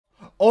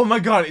Oh my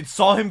god, it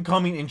saw him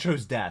coming and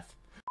chose death.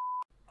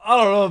 I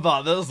don't know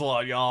about this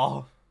one,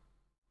 y'all.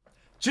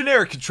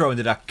 Generic Control in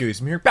the Duck Goose.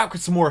 I'm here back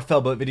with some more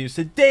Failboat videos.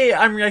 Today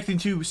I'm reacting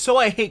to So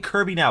I Hate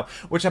Kirby Now,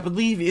 which I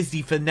believe is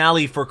the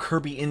finale for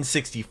Kirby in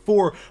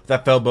 64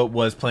 that Failboat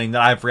was playing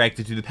that I've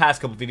reacted to the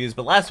past couple videos.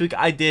 But last week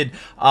I did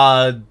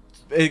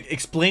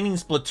explaining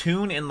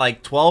Splatoon in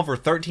like 12 or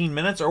 13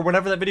 minutes or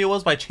whatever that video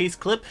was by Chase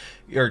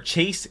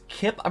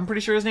Kip, I'm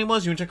pretty sure his name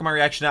was. You can check out my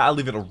reaction out. I'll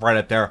leave it right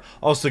up there.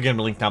 Also, again,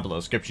 a link down below in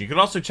the description. You can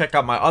also check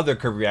out my other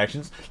Kirby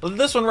reactions.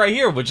 This one right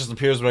here, which just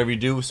appears whenever you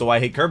do So I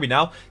Hate Kirby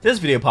Now. This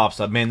video pops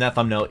up. Man, that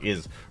thumbnail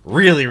is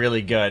really,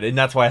 really good. And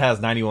that's why it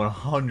has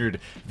 9,100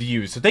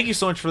 views. So thank you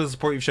so much for the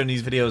support you've shown in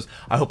these videos.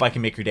 I hope I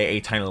can make your day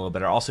a tiny little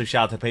better. Also,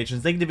 shout out to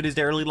patrons. They can do videos a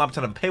day early. Lump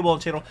ton of a paywall on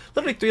the channel.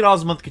 Literally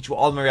 $3 a month to get you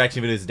all my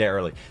reaction videos a day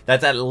early.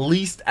 That's at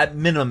least, at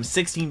minimum,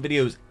 16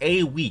 videos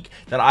a week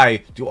that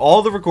I do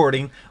all the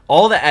recording,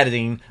 all the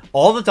editing,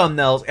 all the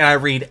thumbnails, and I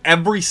read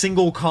every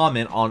single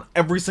comment on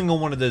every single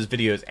one of those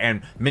videos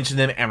and mention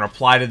them and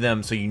reply to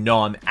them, so you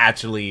know I'm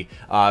actually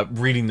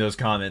reading those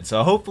comments.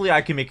 So hopefully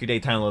I can make your day a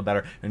tiny little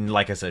better. And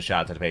like I said,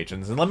 shout out to the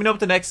patrons. And let me know what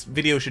the next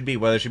video should be,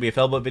 whether it should be a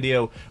Failboat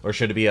video or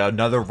should it be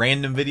another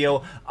random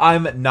video.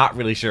 I'm not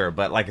really sure,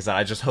 but like I said,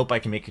 I just hope I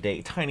can make your day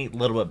a tiny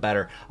little bit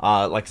better.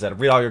 Like I said,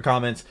 read all your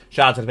comments,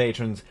 shout out to the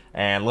patrons,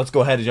 and let's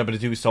go ahead and jump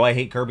into So I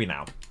Hate Kirby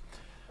Now.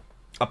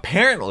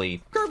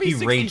 Apparently, Kirby he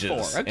 64,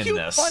 rages a in cute,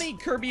 this. funny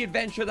Kirby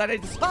adventure that I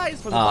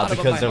despise for the bottom of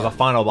my because there's a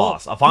final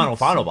boss. A final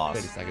boss.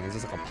 Wait a second, is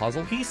this like a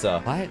puzzle?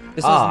 Pizza. What?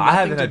 This has I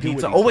haven't nothing had to do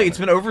pizza. with Oh wait, each it's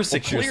been other. over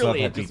 6 years since I've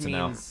had pizza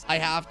now. I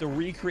have to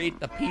recreate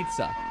the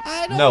pizza.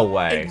 I don't No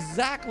way.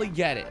 exactly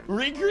get it.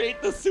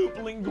 Recreate the soup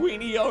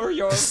linguine over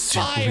your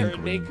fire,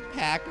 Nick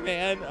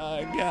Pac-Man.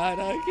 Oh god,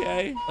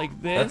 okay. Like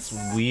this.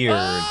 That's weird.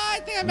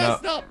 I think I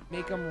messed up.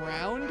 Make them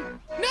round?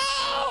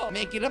 No!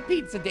 Make it a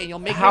pizza, Daniel.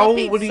 Make How it a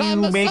pizza. would you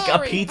I'm make a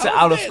sorry. pizza How's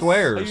out of this?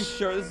 squares? Are you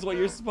sure this is what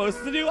you're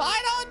supposed to do?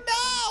 I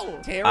don't know.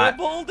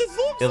 Terrible. This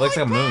looks it looks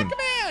like a moon.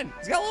 Pac-Man.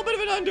 He's got a little bit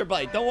of an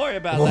underbite. Don't worry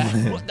about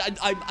that.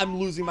 I'm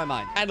losing my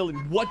mind.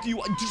 Adeline, what do you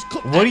want? Just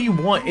cook. What do you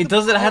want? It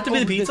doesn't have to be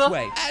the pizza?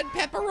 Add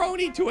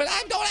pepperoni to it.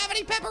 I don't have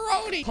any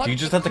pepperoni. Do you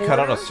just have to cut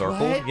out a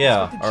circle? What?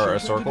 Yeah, or a Children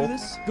circle. do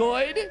this?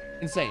 Good.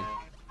 Insane.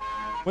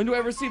 When do I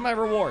receive my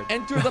reward?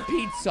 Enter the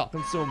pizza.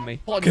 Consume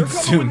me. Hold on, you're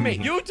coming with me.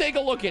 You take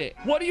a look at it.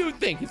 What do you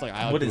think? He's like,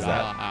 what is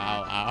that?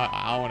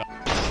 I want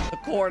the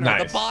corner,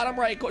 nice. the bottom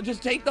right corner.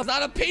 Just take the. It's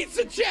not a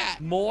pizza,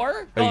 chat.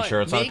 More. Are you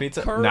sure it's not a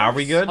pizza? Curves. Now are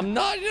we good? I'm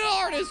not an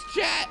artist,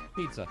 chat.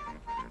 Pizza.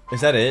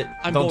 Is that it?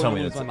 Don't tell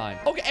me that's my mind.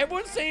 Okay,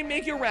 everyone's saying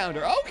make it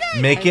rounder.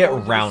 Okay. Make it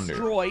rounder.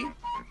 Destroy.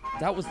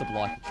 That was the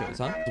block you chose,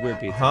 huh? It's a weird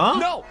pizza. Huh?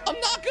 No, I'm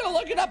not gonna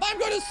look it up. I'm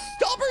gonna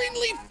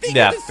stubbornly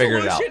figure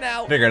the solution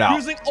out. Figure it out.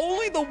 Using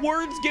only the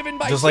words given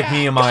by just like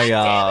me and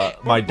my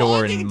my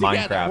door in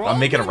together. Minecraft. I'm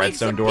making a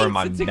redstone door in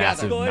my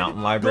massive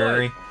mountain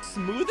library.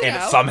 Smooth it and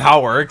out. it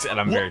somehow works, and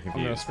I'm very I'm gonna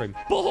confused. scream.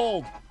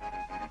 Behold,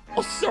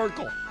 a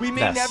circle. We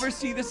may Yes. never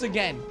see this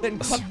again. Then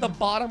cut the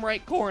bottom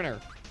right corner.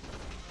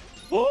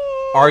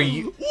 Are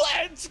you?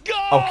 Let's go.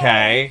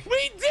 Okay.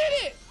 We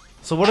did it.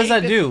 So what does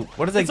that do?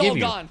 What does that give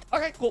you? It's all gone.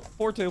 Okay, cool.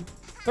 4-2.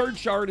 Third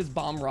shard is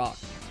bomb rock.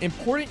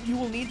 Important, you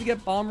will need to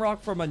get bomb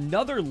rock from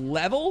another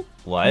level.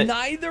 What?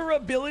 Neither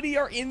ability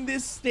are in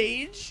this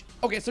stage.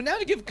 Okay, so now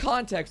to give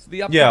context to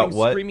the upcoming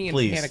screaming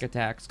and panic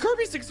attacks.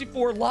 Kirby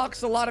 64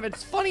 locks a lot of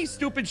its funny,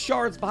 stupid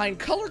shards behind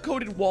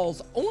color-coded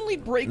walls, only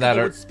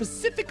breakable with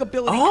specific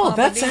ability combinations.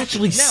 That's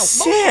actually now,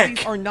 sick. Most of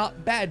these are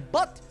not bad,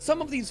 but some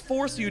of these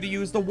force you to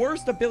use the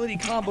worst ability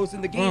combos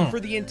in the game for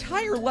the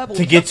entire level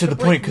to get to the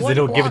point, because they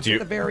don't give it to you at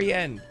the very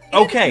end.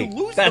 Okay,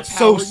 that's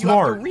so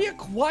smart. You have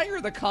to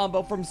reacquire the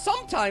combo from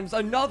sometimes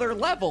another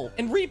level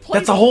and replay.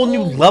 That's a whole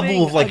new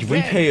level of like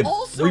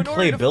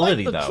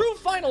replayability, though. The true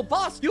final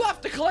boss, you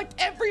have to collect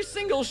every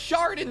single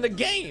shard in the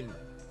game.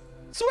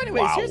 So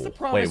anyways, here's the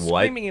problem with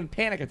screaming and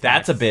panic attacks.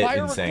 That's a bit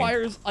Fire insane.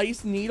 requires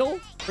ice needle.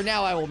 For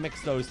now, I will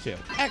mix those two.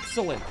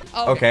 Excellent.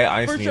 Okay,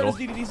 ice First needle.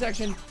 First D2D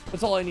section.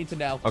 That's all I need to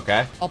know.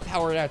 Okay. I'll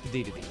power it out to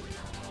D2D.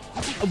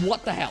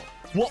 What the hell?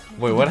 What?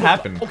 Wait, what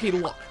happened? Okay,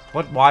 look.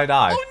 What? Why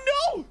die?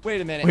 Oh no!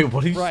 Wait a minute. Wait,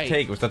 what did you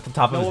take? Was that the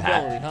top of his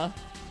hat? Ability, huh?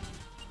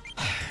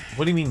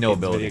 What do you mean no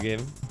ability?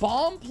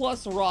 Bomb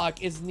plus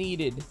rock is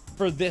needed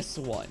for this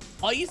one.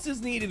 Ice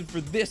is needed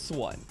for this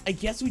one. I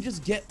guess we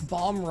just get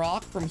bomb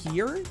rock from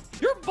here.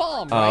 You're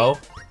bomb, right? Oh,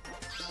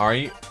 are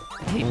you?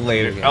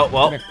 Later. Oh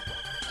well.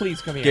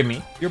 Please come here. Give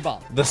me. You're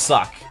bomb. The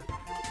suck.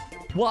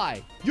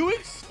 Why? You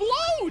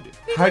explode.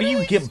 How do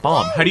you get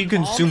bomb? How do you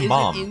consume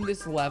bomb? In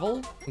this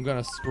level, I'm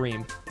gonna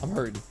scream. I'm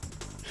hurting.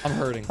 I'm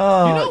hurting.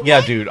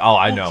 Yeah, dude. Oh,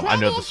 I know. I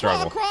know the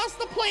struggle. Across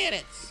the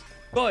planets.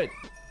 Good.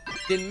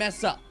 Didn't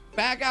mess up.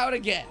 Back out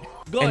again.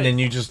 Good. And then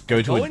you just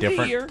go to a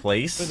different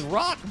place? With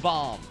rock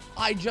bomb.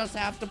 I just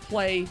have to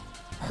play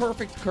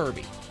perfect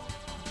Kirby.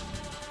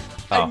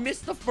 I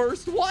missed the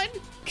first one?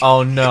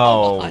 Oh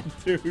no. Come on,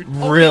 dude.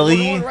 Really?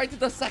 Okay, we're going right to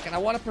the second. I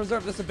want to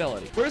preserve this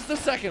ability. Where's the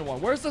second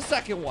one? Where's the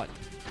second one?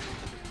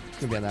 It's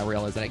gonna be on that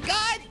rail, isn't it?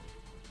 God!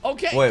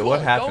 Okay, wait, cool.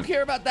 what happened? Don't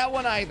care about that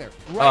one either.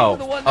 Right to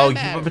the one that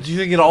matters. But you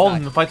can get all of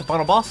them to fight the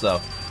final boss,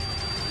 though.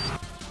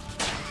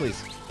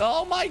 please.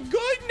 Oh my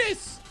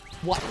goodness!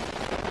 What?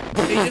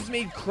 They just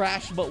made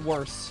Crash, but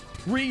worse.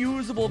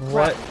 Reusable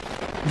crap.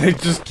 What? They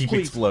just keep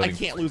exploding. I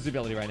can't lose the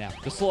ability right now.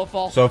 Just slow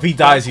fall. So if he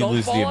dies, he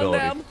loses the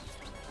ability.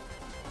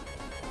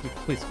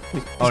 Please.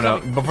 Oh no!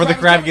 Before the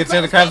crab gets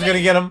there, the crab's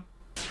gonna get him.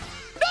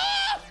 No!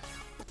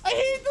 I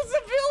hate this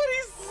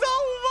ability so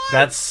much.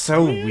 That's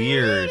so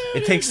weird.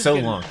 It takes so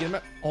long.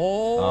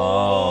 Oh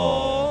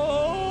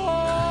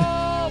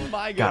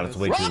my God, it's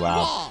way too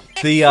loud.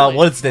 Excellent.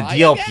 What's the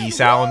DLP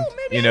sound?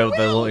 You know,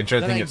 the little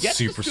intro thing. It's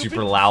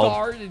super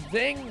loud.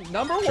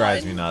 Number one.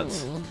 Drives me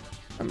nuts.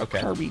 I'm a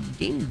Kirby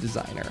game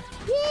designer.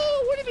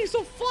 Whoa, wouldn't it be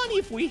so funny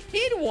if we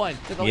hit one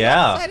to the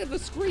left side of the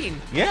screen?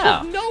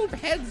 Yeah. With no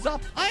heads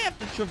up. I have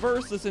to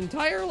traverse this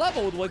entire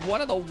level with like one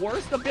of the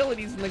worst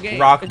abilities in the game.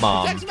 Rock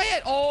bomb. Protects my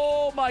head.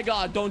 Oh my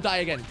God, don't die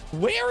again.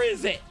 Where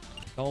is it?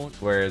 Don't.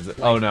 Where is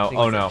it? Oh no,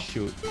 oh no.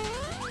 Shoot.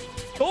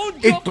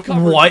 Don't jump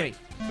what? Me.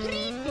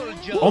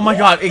 Oh my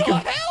God, it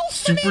can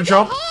super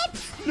jump?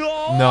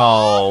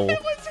 No. It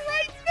was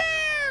right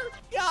there.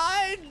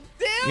 God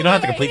damn. You don't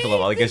have to complete the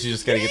level. I guess you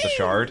just gotta get the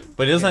shard.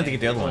 But it doesn't have to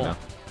get the other one now.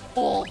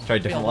 Try a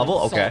different level?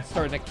 Okay.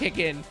 Starting to kick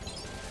in.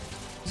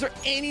 Is there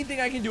anything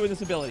I can do in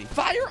this ability?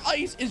 Fire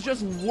Ice is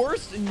just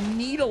worst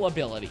needle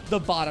ability. The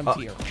bottom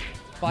tier.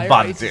 Fire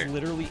Ice is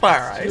literally...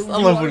 Fire Ice. I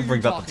love when it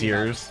brings up the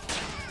tiers.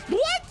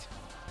 What?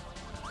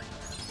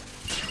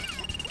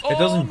 It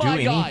doesn't do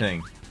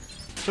anything.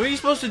 So what are you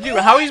supposed to do?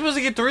 How are you supposed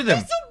to get through them?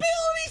 This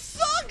ability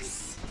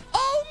sucks!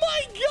 Oh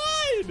my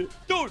God!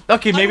 Dude,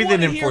 okay, maybe they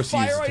didn't force you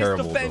to use a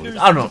terrible ability.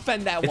 I don't know.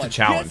 Defend that it's one. A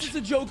challenge. Yes, it's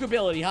a joke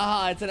ability.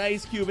 Haha, it's an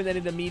ice cube and then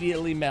it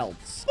immediately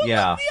melts. But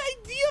yeah. The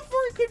idea for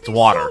it could be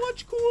water. So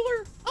much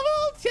cooler. I'm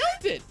all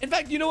tempted. In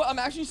fact, you know what? I'm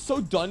actually so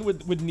done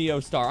with Neo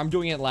Star. I'm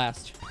doing it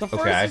last. The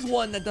first is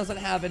one that doesn't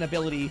have an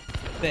ability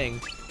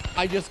thing.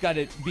 I just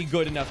gotta be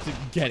good enough to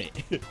get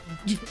it.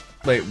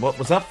 Wait, what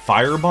was that?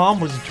 Firebomb?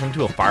 Was it turned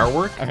to a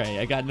firework? Alright,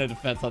 I got no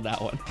defense on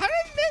that one. How did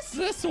I miss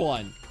this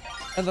one?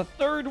 And the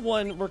third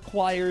one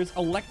requires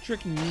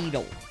electric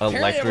needle.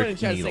 Apparently everyone in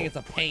chat is saying it's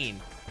a pain.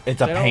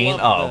 It's a pain?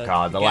 Oh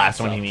God, the last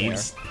one he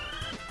needs.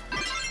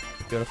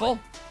 Beautiful.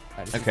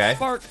 Okay.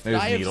 Spark. There's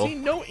I have needle.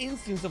 seen no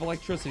instance of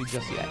electricity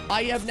just yet.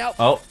 I have now.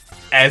 Oh,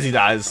 as he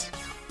dies.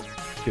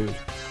 Dude.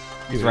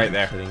 He's right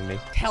there. Me.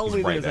 Tell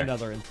me there's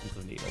another instance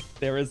of needle.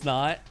 There is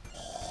not.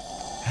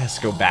 Has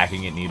to go back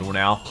and get needle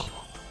now.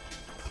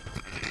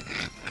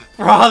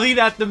 Frothied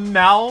at the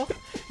mouth?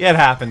 Yeah, it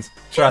happens.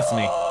 Trust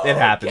me. It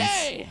happens.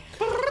 Okay.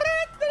 So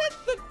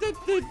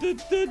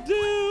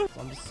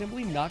I'm just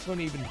simply not going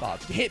to even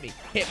bother. Hit me.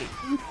 Hit me.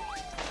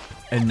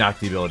 And knock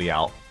the ability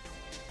out.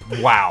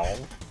 Wow.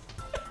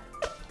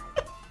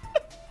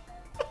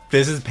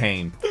 This is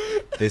pain.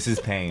 This is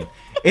pain.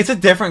 It's a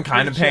different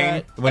kind of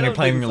pain when you're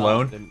playing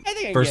alone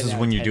versus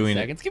when you're doing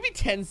it. Give me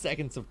 10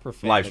 seconds of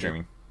profanity. Live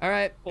streaming. All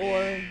right,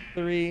 4,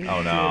 3,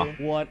 oh, no.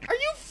 2, 1. Are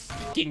you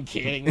fucking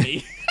kidding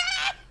me?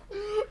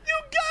 You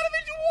gotta be.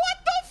 What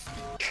the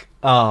fuck?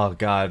 Oh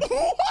God.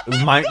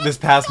 This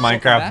past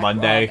Minecraft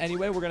Monday.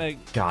 Anyway, we're gonna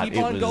keep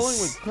on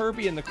going with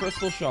Kirby and the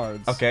crystal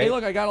shards. Okay. Hey,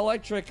 look, I got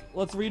electric.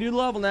 Let's redo the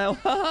level now.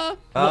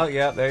 Oh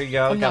yeah, there you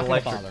go. I'm got not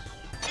electric. Bother.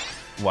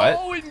 What?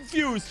 Oh,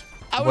 infused.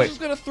 I was just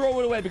gonna throw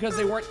it away because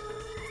they weren't.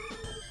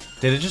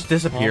 Did it just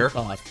disappear?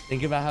 Oh, God.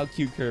 Think about how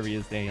cute Kirby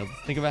is, Daniel.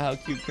 Think about how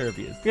cute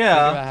Kirby is. Yeah.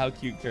 Think about how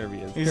cute Kirby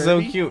is. He's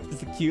Kirby so cute.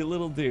 He's a cute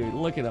little dude.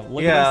 Look at him.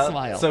 Look at him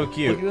smile. So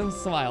cute. Look at him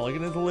smile. Look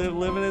at him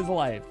living his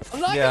life.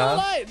 I'm not gonna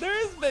lie.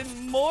 There's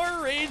been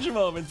more rage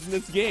moments in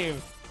this game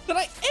than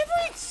I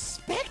ever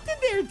expected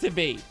there to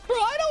be. Bro,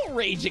 I don't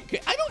rage at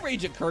Kirby. I don't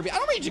rage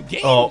at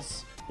games. Oh.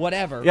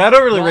 Whatever. Yeah, I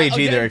don't really rage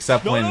either,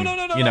 except when,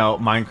 you know,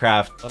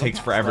 Minecraft takes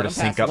forever to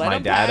sync up my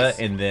data,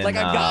 and then, like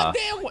a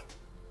goddamn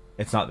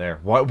it's not there.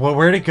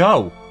 Where'd it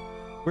go?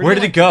 Where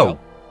did it go?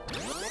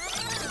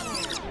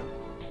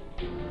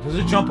 Does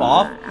it jump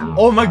off?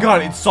 Oh my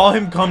God, it saw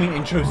him coming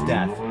and chose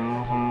death.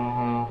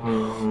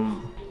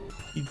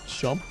 He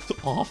jumped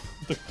off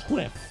the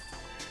cliff.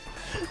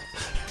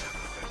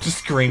 Just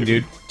scream,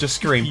 dude. Just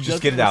scream.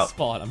 Just get it out.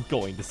 Spawn. I'm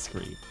going to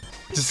scream.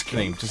 Just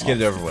scream. Just get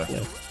it over with.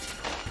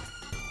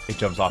 It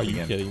jumps off again.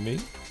 Are you kidding me?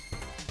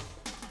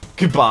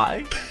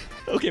 Goodbye.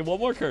 Okay, one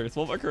more curse.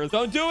 One more curse.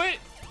 Don't do it.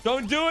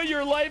 Don't do it.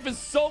 Your life is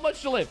so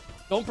much to live.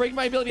 Don't break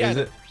my ability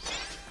either.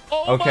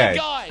 Oh my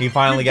God. He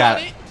finally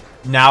got it.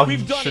 Now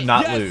he should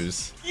not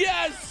lose.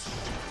 Yes.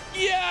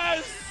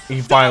 Yes.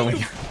 He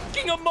finally.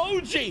 Fucking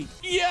emoji.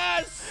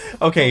 Yes.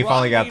 Okay, he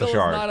finally got the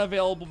shard. Not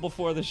available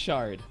before the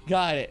shard.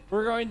 Got it.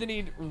 We're going to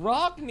need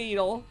rock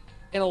needle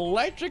and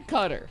electric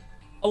cutter.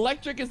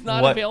 Electric is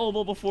not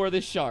available before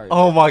this shard.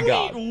 Oh my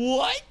God. Wait,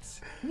 what?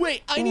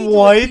 Wait, I need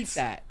to repeat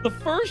that. The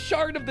first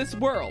shard of this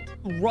world,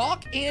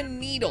 rock and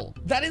needle,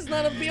 that is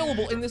not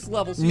available in this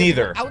level. So you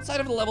have to go outside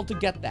of the level to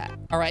get that.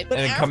 All right, but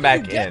and then after come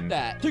back you get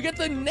that, to get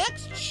the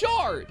next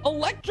shard,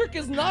 electric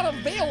is not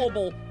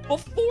available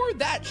before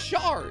that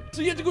shard.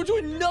 So you have to go to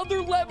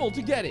another level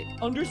to get it.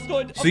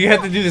 Understood? So you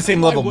have to do the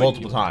same level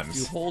multiple times.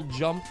 You hold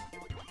jump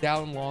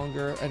down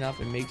longer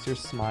enough, it makes your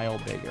smile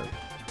bigger.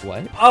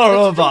 What? I don't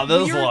know about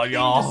this one,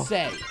 y'all.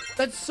 Say.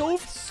 That's so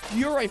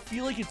obscure, I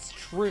feel like it's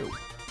true.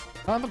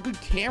 I don't have a good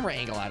camera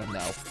angle at him,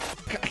 though.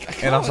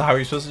 And also, how are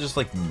you supposed to just,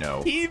 like,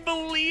 no? He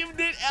believed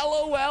it,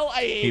 LOL.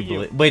 I hate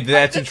you. Wait, did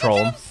that troll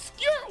him?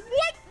 Obscure.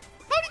 What?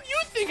 How did you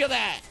think of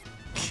that?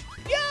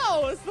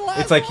 Yo, it's the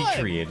last It's like one.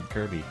 he created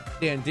Kirby.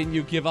 Dan, didn't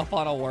you give up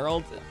on a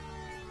world?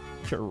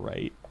 You're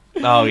right.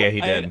 Oh, yeah,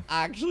 he did.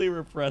 I had actually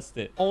repressed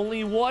it.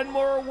 Only one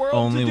more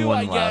world to do,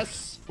 I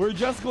guess. We're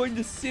just going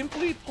to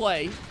simply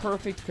play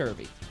Perfect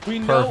Kirby. We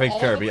know Perfect all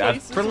Kirby. the I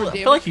places feel where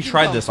like you damage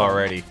tried can this come from.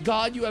 already.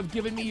 God, you have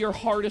given me your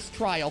hardest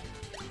trial.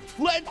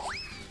 Let's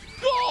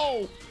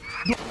go!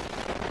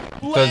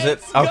 Does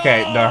it?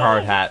 Okay, the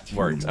hard hat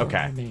works.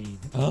 Okay.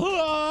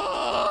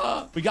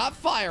 We got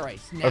fire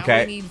ice. Now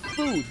okay. we need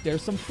food.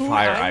 There's some food.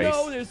 Fire I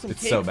know ice. There's some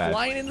it's cake so bad.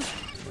 flying in the...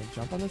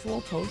 Jump on this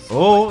little toast.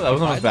 Oh, that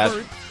was almost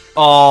bad.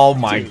 Oh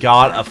my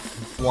god, a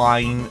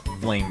flying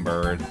flame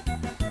bird.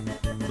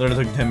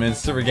 Literally took 10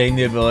 minutes to regain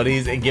the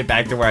abilities and get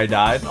back to where I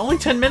died. Only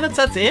 10 minutes,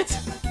 that's it?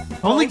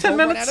 Only 10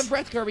 minutes? Run out of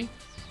breath, Kirby.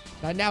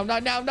 Not now,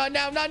 not now, not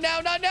now, not now,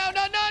 not now,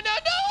 not now, not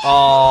now.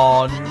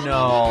 Oh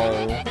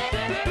no.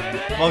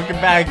 Welcome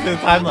back to the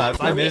time lapse.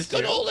 I missed it. I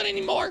can't hold it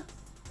anymore.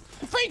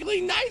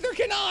 Frankly, neither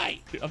can I.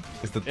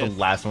 Is that the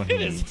last one he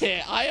needs? It is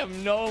it. I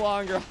am no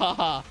longer,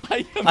 haha.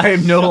 I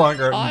am no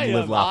longer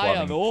live,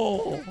 laugh, loving.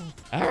 Oh.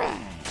 All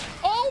right.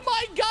 Oh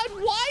my god,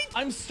 why?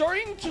 I'm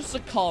starting to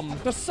succumb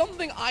to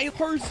something I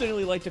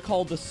personally like to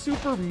call the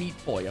Super Meat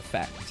Boy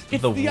effect.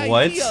 It's the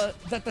idea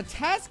that the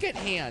task at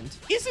hand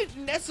isn't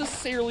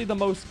necessarily the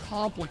most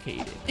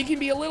complicated. It can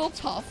be a little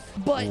tough,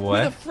 but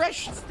with a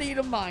fresh state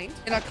of mind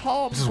and a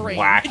calm brain,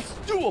 it's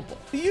doable.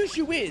 The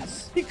issue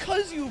is,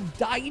 because you've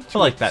died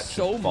to it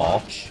so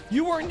much,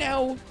 you are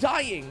now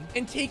dying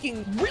and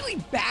taking really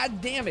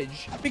bad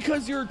damage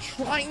because you're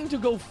trying to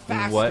go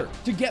faster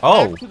to get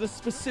back to the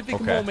specific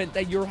moment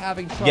that you're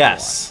having trouble.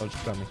 Yes.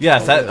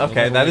 Yes,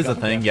 that is a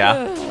thing,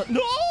 yeah.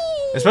 No!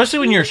 Especially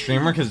when you're a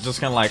streamer, because it's just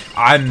kind of like,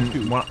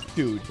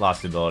 dude,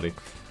 lost the ability.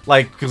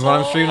 Like, because when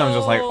I'm streaming, I'm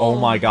just like, oh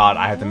my god,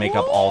 I have to make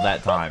up all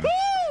that time.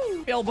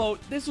 Failboat,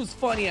 this was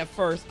funny at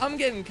first. I'm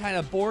getting kind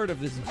of bored of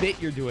this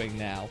bit you're doing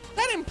now.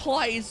 That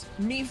implies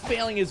me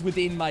failing is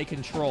within my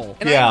control.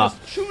 And I'm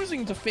just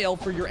choosing to fail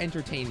for your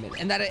entertainment.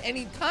 And that at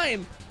any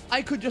time,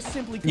 I could just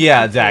simply...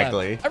 Yeah,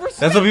 exactly.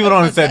 That's what people don't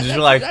understand. Just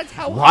you're like,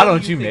 why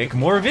don't you make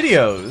more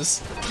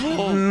videos?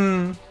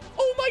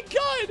 Oh my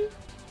god!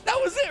 That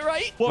was it,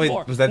 right?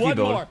 Wait, was that the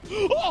ability?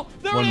 Oh,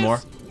 there it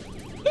is!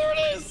 There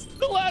it is!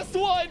 The last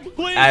one!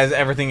 Please! As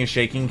everything is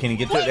shaking, can you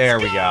get to... There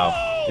we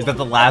go. Is that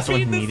the last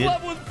one needed? This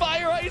level with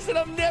fire ice and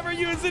I'm never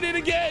using it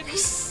again!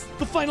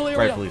 The final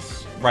area.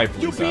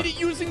 Rightfully you beat it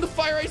using the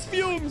fire ice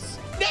fumes!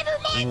 Never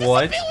mind!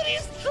 What? This ability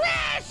is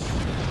trash!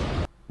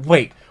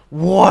 Wait,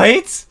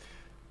 what?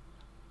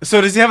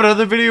 So does he have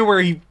another video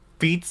where he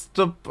beats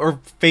or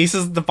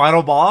faces the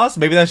final boss?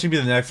 Maybe that should be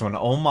the next one.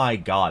 Oh my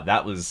god,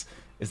 that was...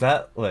 Is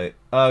that what?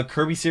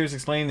 Kirby series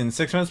explained in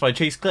 6 minutes by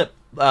Chase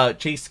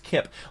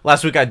Kip.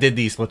 Last week I did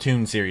the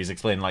Splatoon series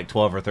explained in like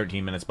 12 or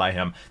 13 minutes by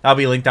him. That'll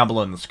be linked down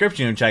below in the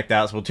description and check that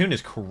out. Splatoon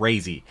is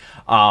crazy.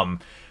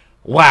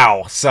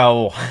 Wow.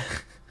 So,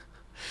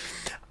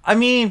 I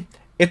mean,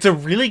 it's a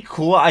really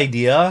cool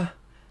idea,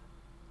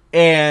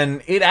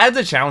 and it adds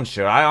a challenge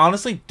to it. I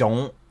honestly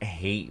don't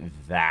hate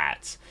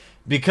that,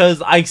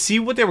 because I see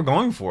what they were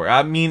going for.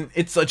 I mean,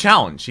 it's a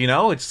challenge, you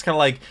know? It's just kind of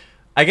like,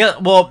 I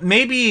guess, well,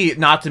 maybe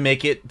not to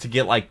make it to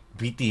get, like,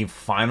 beat the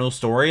final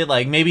story.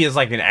 Like, maybe it's,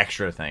 like, an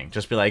extra thing.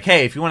 Just be like,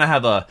 hey, if you want to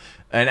have an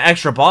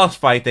extra boss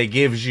fight that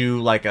gives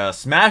you, like, a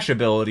smash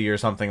ability or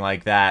something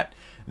like that,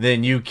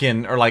 then you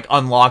can, or, like,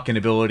 unlock an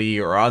ability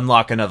or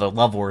unlock another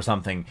level or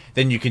something,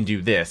 then you can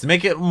do this.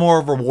 Make it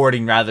more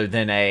rewarding rather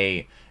than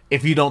a...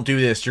 if you don't do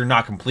this, you're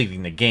not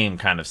completing the game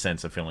kind of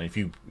sense of feeling. If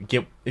you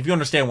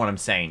understand what I'm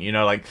saying, you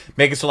know, like,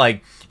 make it so,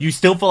 like, you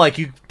still feel like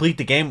you complete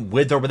the game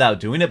with or without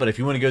doing it, but if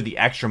you want to go the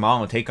extra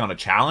mile and take on a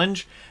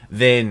challenge,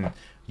 then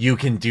you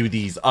can do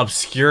these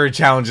obscure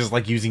challenges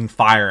like using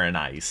fire and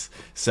ice.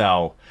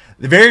 So,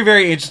 very,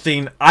 very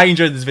interesting. I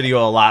enjoyed this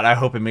video a lot. I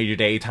hope it made your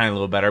day a tiny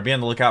little better. Be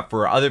on the lookout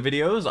for other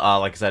videos.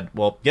 Like I said,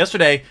 well,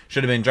 yesterday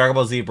should have been Dragon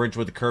Ball Z Bridge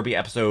with the Kirby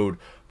episode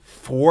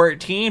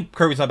 14.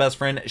 Kirby's my best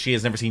friend. She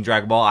has never seen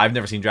Dragon Ball. I've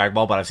never seen Dragon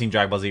Ball, but I've seen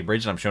Dragon Ball Z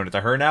Bridge, and I'm showing it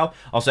to her now.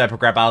 Also,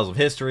 epic rap battles of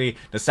history,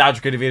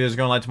 nostalgic creative videos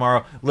going live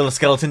tomorrow, little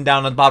skeleton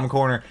down in the bottom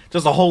corner.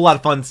 Just a whole lot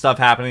of fun stuff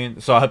happening.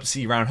 So I hope to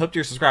see you around. Hope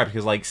you're subscribed,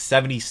 because like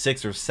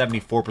 76 or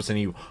 74% of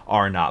you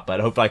are not. But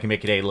hopefully I can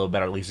make your day a little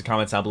better. Leave some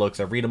comments down below, because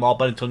I read them all.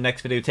 But until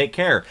next video, take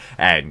care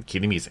and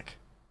keep the music.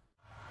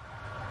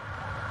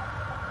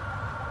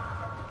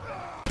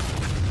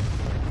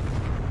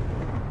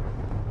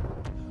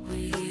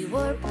 We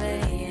were playing